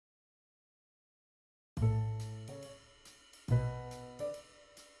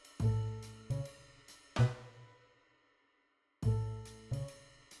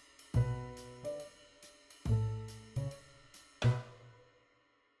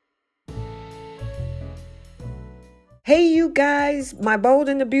Hey you guys, my bold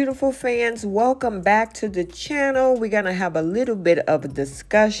and the beautiful fans, welcome back to the channel. We're going to have a little bit of a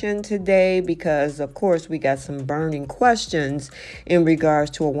discussion today because of course we got some burning questions in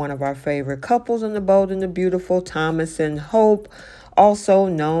regards to one of our favorite couples in the bold and the beautiful, Thomas and Hope, also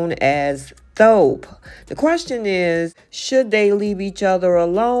known as Thope. The question is, should they leave each other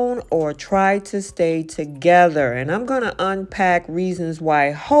alone or try to stay together? And I'm going to unpack reasons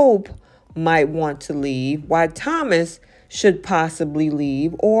why Hope might want to leave, why Thomas should possibly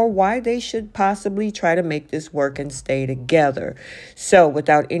leave, or why they should possibly try to make this work and stay together. So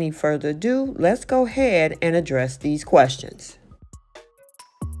without any further ado, let's go ahead and address these questions.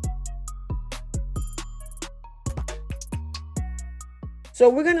 So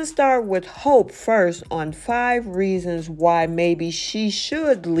we're going to start with Hope first on 5 reasons why maybe she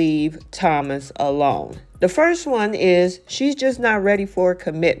should leave Thomas alone. The first one is she's just not ready for a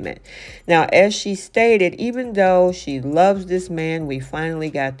commitment. Now, as she stated, even though she loves this man, we finally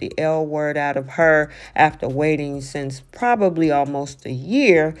got the L word out of her after waiting since probably almost a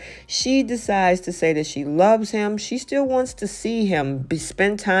year. She decides to say that she loves him. She still wants to see him,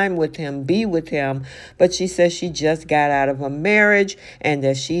 spend time with him, be with him. But she says she just got out of a marriage and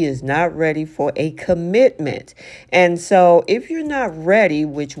that she is not ready for a commitment. And so if you're not ready,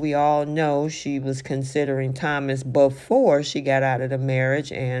 which we all know she was considering Thomas before she got out of the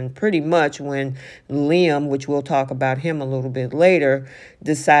marriage, and pretty much when Liam, which we'll talk about him a little bit later,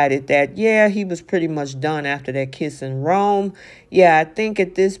 decided that, yeah, he was pretty much done after that kiss in Rome. Yeah, I think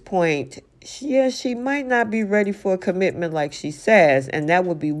at this point, yeah, she might not be ready for a commitment like she says, and that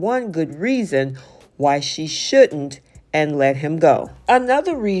would be one good reason why she shouldn't and let him go.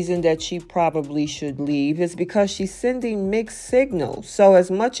 Another reason that she probably should leave is because she's sending mixed signals. So as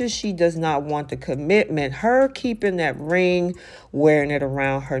much as she does not want the commitment, her keeping that ring, wearing it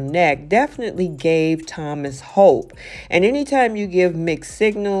around her neck, definitely gave Thomas hope. And anytime you give mixed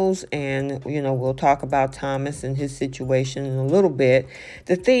signals, and we'll talk about Thomas and his situation in a little bit,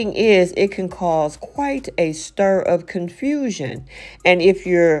 the thing is it can cause quite a stir of confusion. And if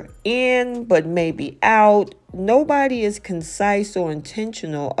you're in but maybe out, nobody is concise or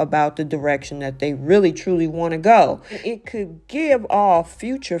intentional about the direction that they really truly want to go. It could give off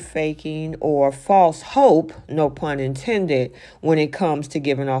future faking or false hope, no pun intended, when it comes to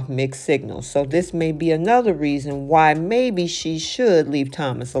giving off mixed signals. So this may be another reason why maybe she should leave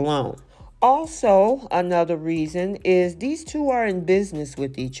Thomas alone. Also, another reason is these two are in business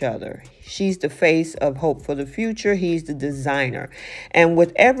with each other. She's the face of Hope for the Future. He's the designer. And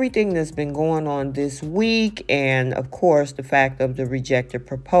with everything that's been going on this week, and of course, the fact of the rejected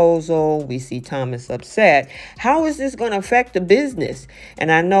proposal, we see Thomas upset. How is this going to affect the business?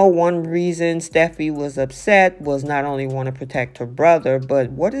 And I know one reason Steffi was upset was not only want to protect her brother,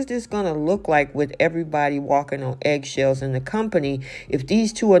 but what is this going to look like with everybody walking on eggshells in the company if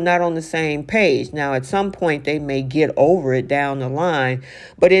these two are not on the same page? Now, at some point, they may get over it down the line,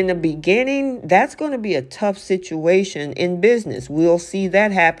 but in the beginning, that's going to be a tough situation in business. We'll see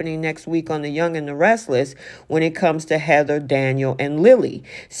that happening next week on The Young and the Restless when it comes to Heather, Daniel, and Lily.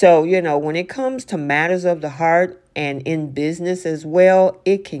 So, when it comes to matters of the heart, and in business as well,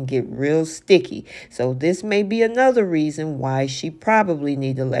 it can get real sticky. So this may be another reason why she probably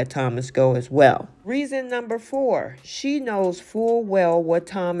need to let Thomas go as well. Reason number 4, she knows full well what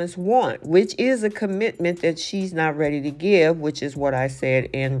Thomas wants, which is a commitment that she's not ready to give, which is what I said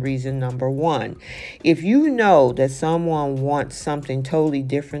in reason number 1. If you know that someone wants something totally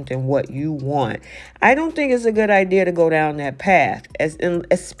different than what you want, I don't think it's a good idea to go down that path,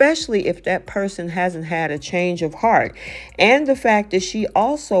 especially if that person hasn't had a change of heart. And the fact that she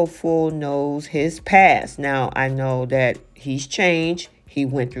also full knows his past. Now, I know that he's changed. He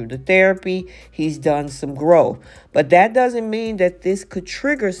went through the therapy. He's done some growth. But that doesn't mean that this could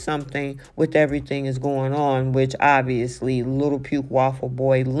trigger something with everything is going on, which obviously little puke waffle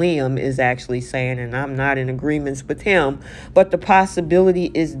boy Liam is actually saying, and I'm not in agreements with him, but the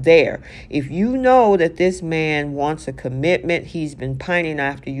possibility is there. If you know that this man wants a commitment, he's been pining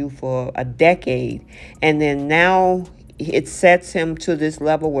after you for a decade, and then now it sets him to this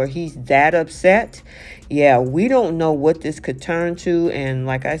level where he's that upset. Yeah, we don't know what this could turn to. And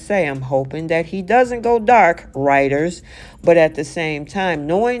like I say, I'm hoping that he doesn't go dark, writers. But at the same time,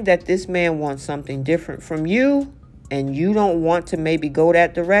 knowing that this man wants something different from you and you don't want to maybe go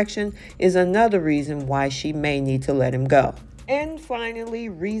that direction is another reason why she may need to let him go. And finally,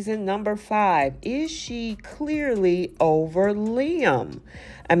 reason number 5, is she clearly over Liam?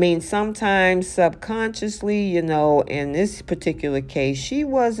 I mean, sometimes subconsciously, in this particular case, she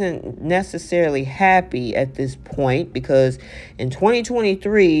wasn't necessarily happy at this point because in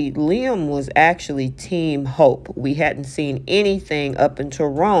 2023, Liam was actually Team Hope. We hadn't seen anything up until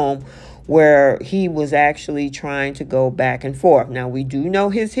Rome where he was actually trying to go back and forth. Now, we do know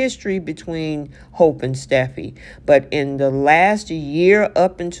his history between Hope and Steffi, but in the last year,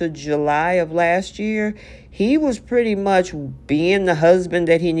 up until July of last year, he was pretty much being the husband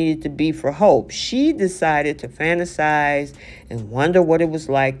that he needed to be for Hope. She decided to fantasize and wonder what it was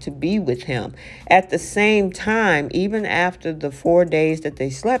like to be with him. At the same time, even after the 4 days that they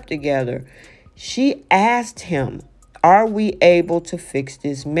slept together, she asked him, are we able to fix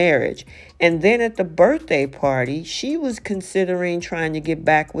this marriage? And then at the birthday party, she was considering trying to get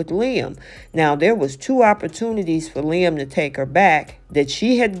back with Liam. Now, there was 2 opportunities for Liam to take her back that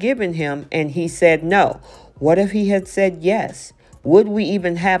she had given him, and he said no. What if he had said yes? Would we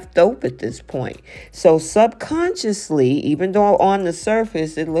even have dope at this point? So subconsciously, even though on the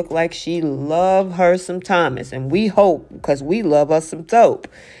surface it looked like she loved her some Thomas, and we hope because we love us some dope,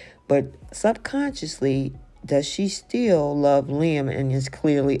 but subconsciously, does she still love Liam and is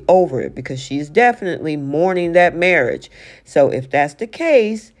clearly over it? Because she's definitely mourning that marriage. So if that's the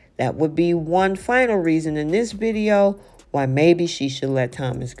case, that would be one final reason in this video why maybe she should let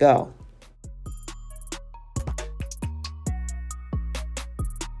Thomas go.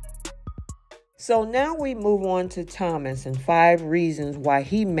 So now we move on to Thomas and 5 reasons why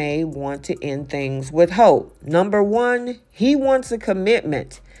he may want to end things with Hope. Number 1, he wants a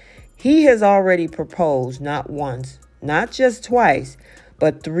commitment. He has already proposed not once, not just twice,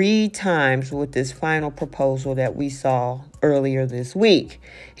 but 3 times with this final proposal that we saw earlier this week.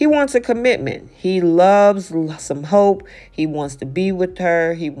 He wants a commitment. He loves some Hope. He wants to be with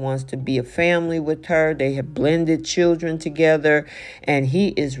her. He wants to be a family with her. They have blended children together, and he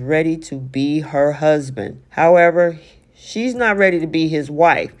is ready to be her husband. However, she's not ready to be his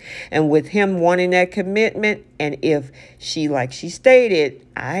wife. And with him wanting that commitment, and if she, like she stated,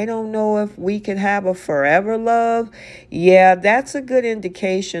 I don't know if we could have a forever love. Yeah, that's a good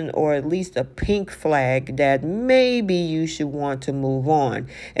indication, or at least a pink flag, that maybe you should want to move on,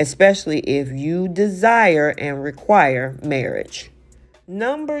 especially if you desire and require marriage.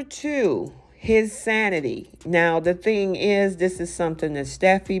 Number 2, his sanity. Now, the thing is, this is something that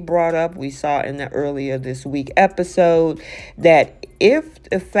Steffi brought up. We saw in the earlier this week episode that if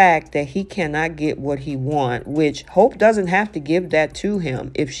the fact that he cannot get what he wants, which Hope doesn't have to give that to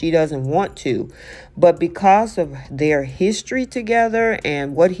him if she doesn't want to, but because of their history together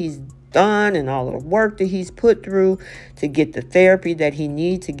and what he's done and all of the work that he's put through to get the therapy that he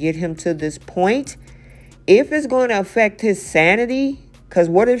needs to get him to this point, if it's going to affect his sanity, because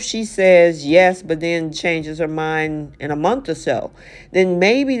what if she says yes, but then changes her mind in a month or so? Then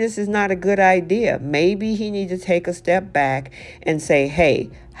maybe this is not a good idea. Maybe he needs to take a step back and say, hey,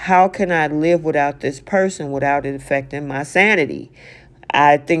 how can I live without this person without it affecting my sanity?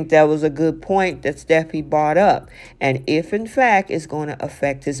 I think that was a good point that Steffi brought up. And if, in fact, it's going to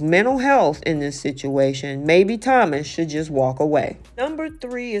affect his mental health in this situation, maybe Thomas should just walk away. Number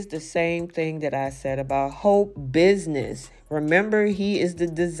 3 is the same thing that I said about Hope, business. Remember, he is the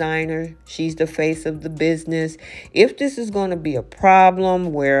designer. She's the face of the business. If this is going to be a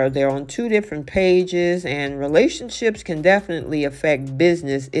problem where they're on 2 different pages, and relationships can definitely affect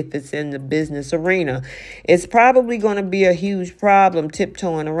business if it's in the business arena, it's probably going to be a huge problem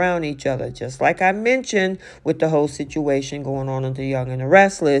tiptoeing around each other. Just like I mentioned with the whole situation going on with The Young and the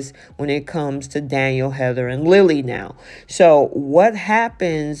Restless when it comes to Daniel, Heather, and Lily now. So what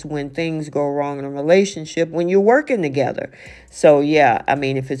happens when things go wrong in a relationship when you're working together? So, yeah, I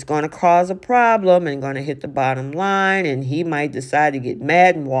mean, if it's going to cause a problem and going to hit the bottom line, and he might decide to get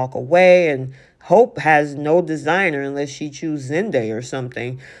mad and walk away, and Hope has no designer unless she chooses Zende or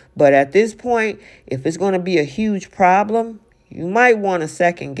something. But at this point, if it's going to be a huge problem, you might want to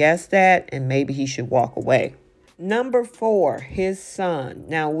second guess that, and maybe he should walk away. Number 4, his son.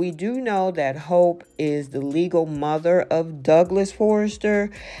 Now, we do know that Hope is the legal mother of Douglas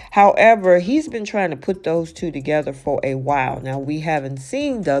Forrester. However, he's been trying to put those 2 together for a while. Now, we haven't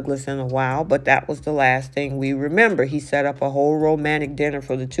seen Douglas in a while, but that was the last thing we remember. He set up a whole romantic dinner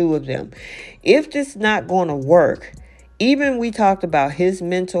for the 2 of them. If this is not going to work, even we talked about his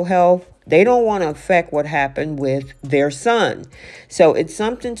mental health, they don't want to affect what happened with their son. So it's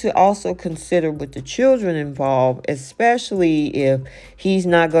something to also consider with the children involved, especially if he's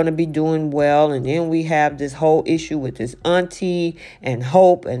not going to be doing well. And then we have this whole issue with his auntie and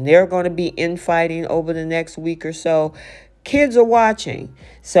Hope, and they're going to be infighting over the next week or so. Kids are watching.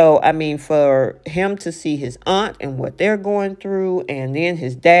 So, I mean, for him to see his aunt and what they're going through, and then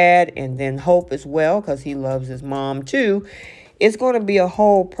his dad, and then Hope as well, because he loves his mom too, it's going to be a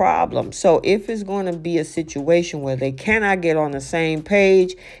whole problem. So if it's going to be a situation where they cannot get on the same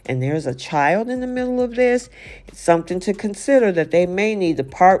page and there's a child in the middle of this, it's something to consider that they may need to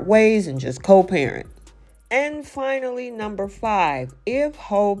part ways and just co-parent. And finally, number 5, if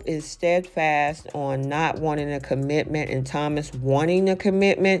Hope is steadfast on not wanting a commitment and Thomas wanting a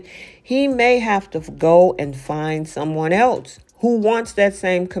commitment, he may have to go and find someone else who wants that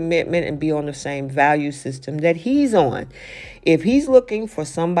same commitment and be on the same value system that he's on. If he's looking for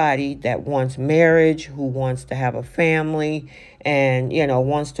somebody that wants marriage, who wants to have a family, and,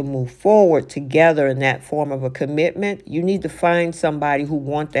 wants to move forward together in that form of a commitment, you need to find somebody who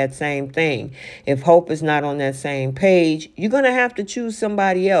wants that same thing. If Hope is not on that same page, you're going to have to choose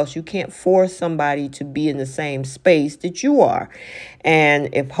somebody else. You can't force somebody to be in the same space that you are.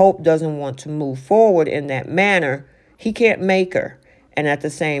 And if Hope doesn't want to move forward in that manner, he can't make her. And at the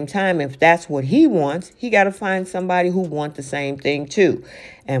same time, if that's what he wants, he got to find somebody who wants the same thing too.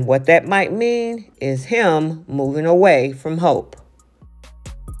 And what that might mean is him moving away from Hope.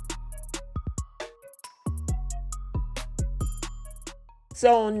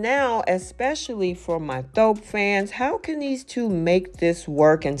 So now, especially for my Thope fans, how can these two make this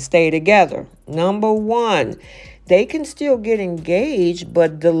work and stay together? Number 1, they can still get engaged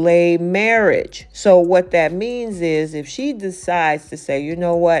but delay marriage. So what that means is if she decides to say, you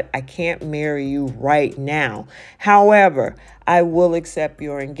know what, I can't marry you right now. However, I will accept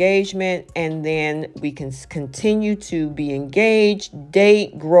your engagement, and then we can continue to be engaged,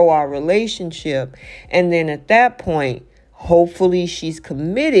 date, grow our relationship. And then at that point, hopefully she's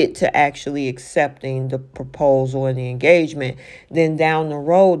committed to actually accepting the proposal and the engagement. Then down the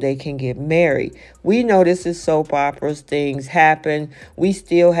road, they can get married. We know this is soap operas. Things happen. We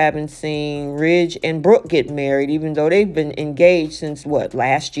still haven't seen Ridge and Brooke get married, even though they've been engaged since,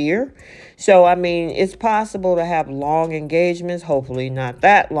 last year? So, I mean, it's possible to have long engagements, hopefully not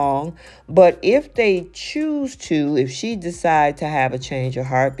that long. But if they choose to, if she decides to have a change of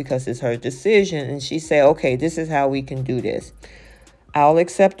heart because it's her decision, and she say, okay, this is how we can do this. I'll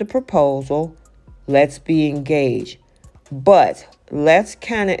accept the proposal. Let's be engaged. But let's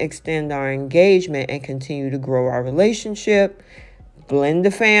kind of extend our engagement and continue to grow our relationship, blend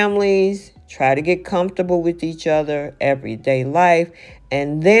the families, try to get comfortable with each other, everyday life,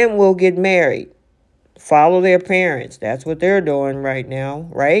 and then we'll get married. Follow their parents. That's what they're doing right now,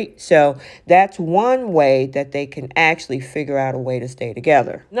 right? So that's one way that they can actually figure out a way to stay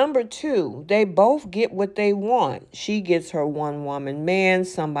together. Number 2, they both get what they want. She gets her one-woman man,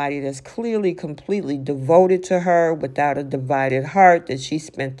 somebody that's clearly completely devoted to her without a divided heart that she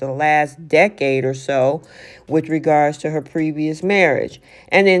spent the last decade or so with regards to her previous marriage.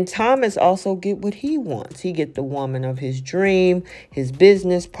 And then Thomas also get what he wants. He get the woman of his dream, his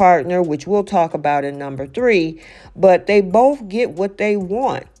business partner, which we'll talk about in number 3, but they both get what they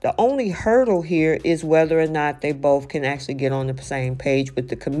want. The only hurdle here is whether or not they both can actually get on the same page with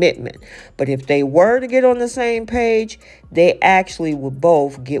the commitment. But if they were to get on the same page, they actually would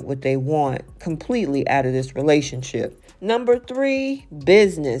both get what they want completely out of this relationship. Number 3,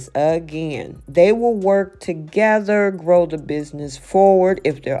 business again. They will work together, grow the business forward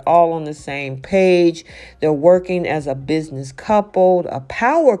if they're all on the same page. They're working as a business couple, a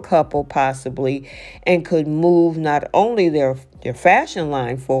power couple possibly, and could move not only their fashion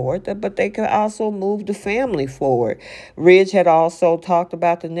line forward, but they could also move the family forward. Ridge had also talked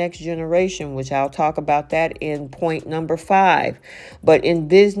about the next generation, which I'll talk about that in point number 5. But in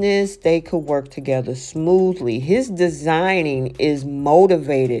business, they could work together smoothly. His designing is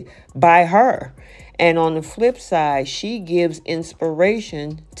motivated by her. And on the flip side, she gives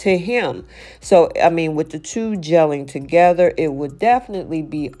inspiration to him. So, I mean, with the two gelling together, it would definitely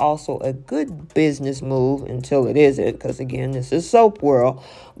be also a good business move until it isn't, because again, this is soap world.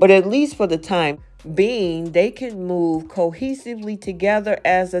 But at least for the time being, they can move cohesively together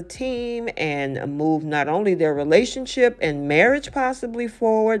as a team and move not only their relationship and marriage possibly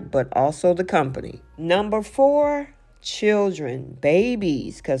forward, but also the company. Number 4, children,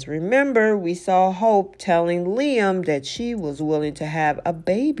 babies. Because remember, we saw Hope telling Liam that she was willing to have a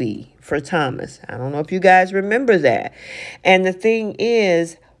baby for Thomas. I don't know if you guys remember that. And the thing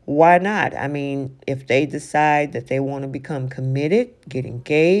is, why not? I mean, if they decide that they want to become committed, get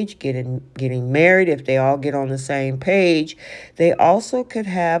engaged, getting married, if they all get on the same page, they also could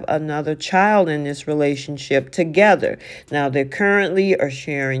have another child in this relationship together. Now, they currently are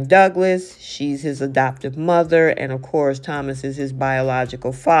sharing Douglas. She's his adoptive mother, and of course, Thomas is his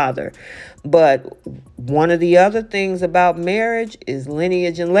biological father. But one of the other things about marriage is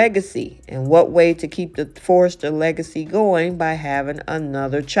lineage and legacy. And what way to keep the Forrester legacy going? By having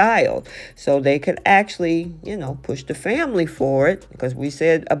another child. So they could actually, push the family forward, because we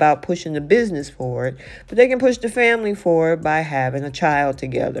said about pushing the business forward, but they can push the family forward by having a child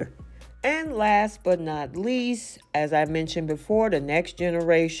together. And last but not least, as I mentioned before, the next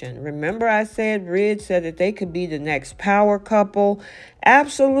generation. Remember I said Rid said that they could be the next power couple?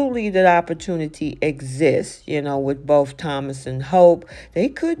 Absolutely, that opportunity exists, with both Thomas and Hope. They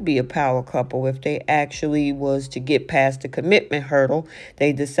could be a power couple if they actually was to get past the commitment hurdle.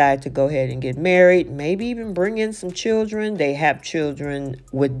 They decide to go ahead and get married, maybe even bring in some children. They have children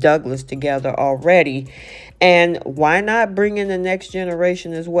with Douglas together already. And why not bring in the next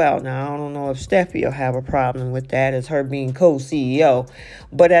generation as well? Now, I don't know if Steffi will have a problem with that as her being co-CEO.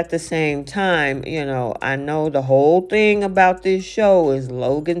 But at the same time, I know the whole thing about this show is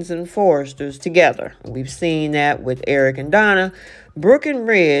Logan's and Forrester's together. We've seen that with Eric and Donna, Brooke and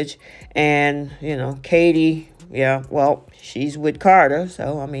Ridge, and, Katie. Yeah, well, she's with Carter.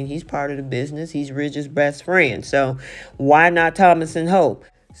 So, I mean, he's part of the business. He's Ridge's best friend. So why not Thomas and Hope?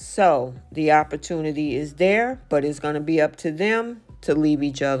 So the opportunity is there, but it's going to be up to them to leave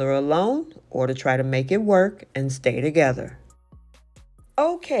each other alone or to try to make it work and stay together.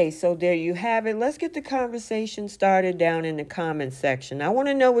 Okay, so there you have it. Let's get the conversation started down in the comment section. I want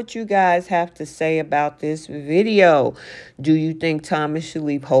to know what you guys have to say about this video. Do you think Thomas should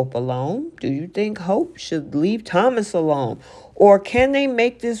leave Hope alone? Do you think Hope should leave Thomas alone? Or can they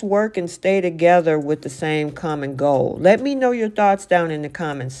make this work and stay together with the same common goal? Let me know your thoughts down in the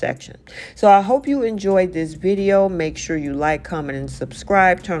comment section. So I hope you enjoyed this video. Make sure you like, comment, and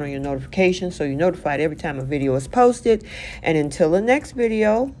subscribe. Turn on your notifications so you're notified every time a video is posted. And until the next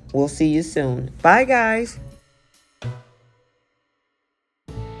video, we'll see you soon. Bye, guys.